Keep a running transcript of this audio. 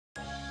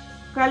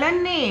Color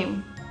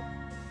name: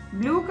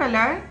 blue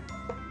color,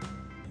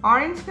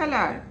 orange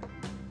color,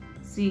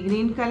 sea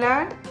green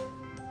color,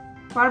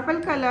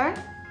 purple color,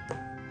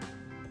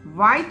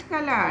 white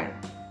color,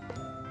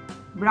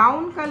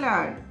 brown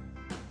color.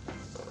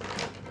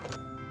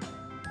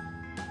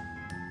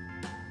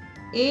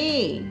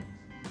 A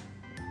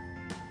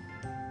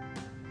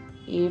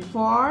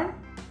for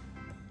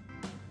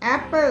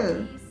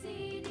apple.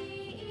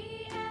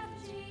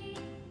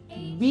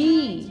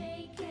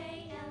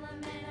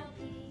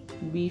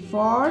 B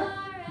for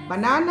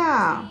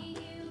banana.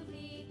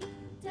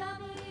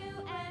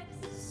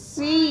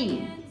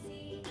 C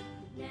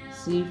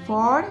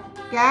for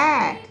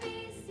cat.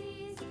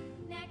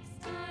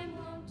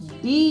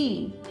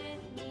 D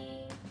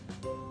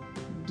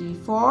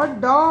for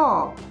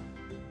dog.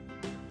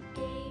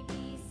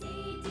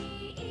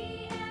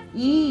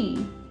 E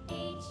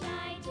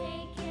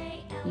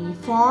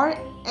for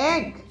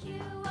egg.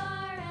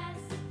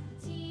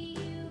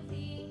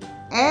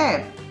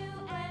 F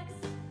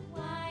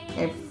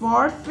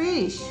for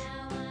fish.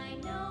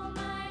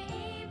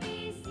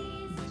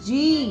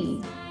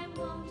 G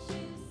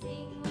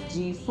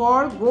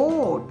for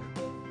goat.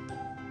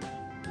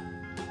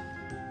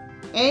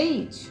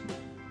 H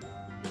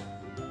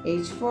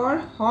for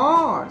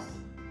horse.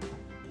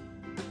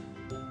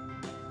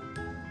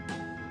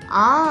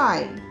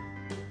 I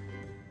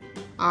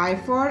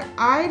for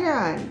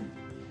iron.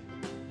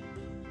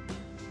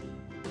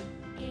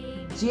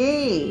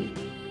 J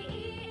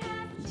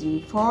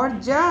for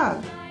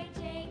jug.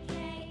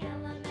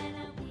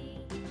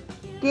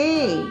 K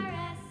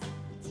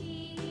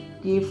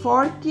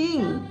for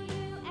king.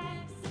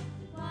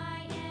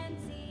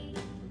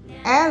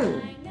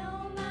 L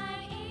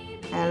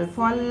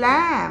for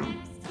lamb.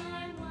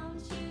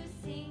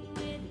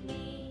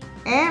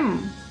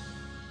 M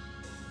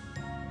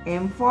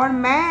for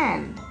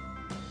man.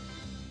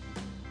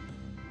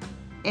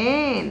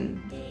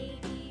 N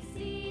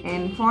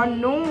for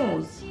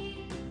nose.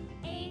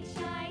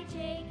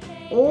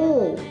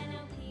 O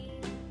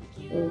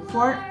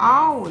for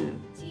owl.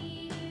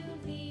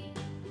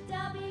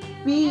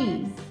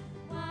 P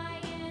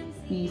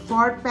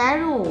for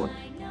parrot.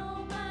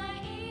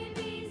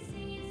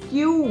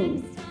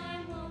 Q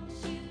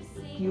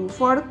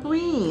for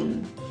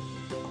queen.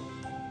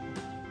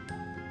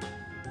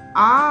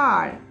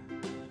 R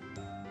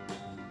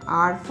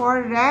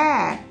for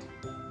rat.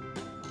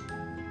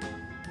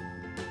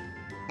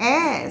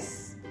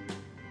 S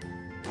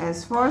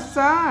for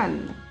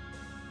sun.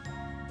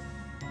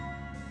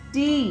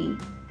 T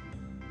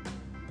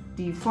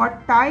for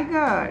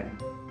tiger.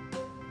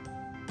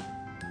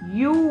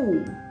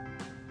 U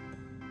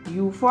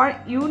for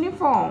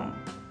uniform.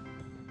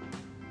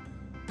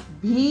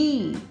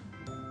 V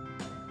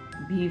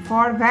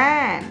for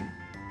van.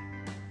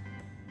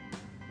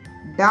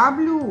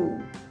 W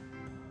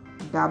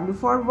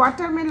for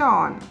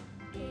watermelon.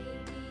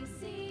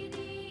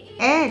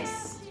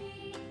 X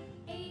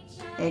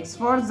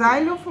for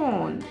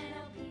xylophone.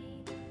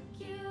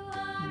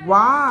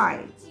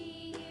 Y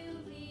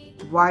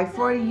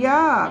for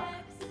yak.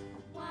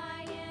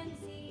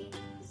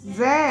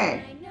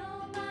 Z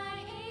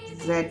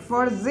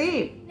for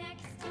zip.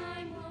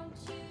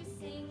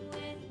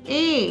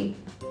 A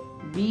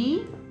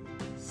B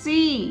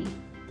C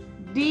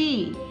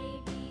D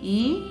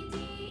E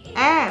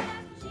F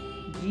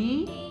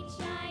G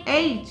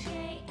H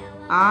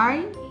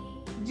I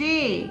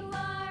J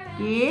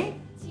K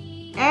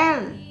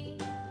L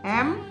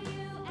M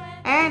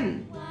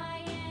N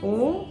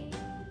O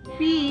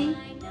P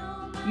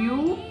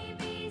Q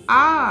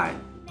R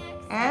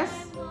S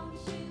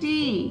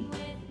T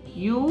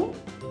U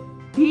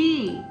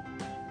V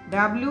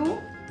W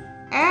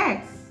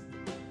X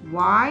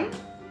Y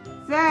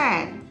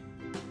Z.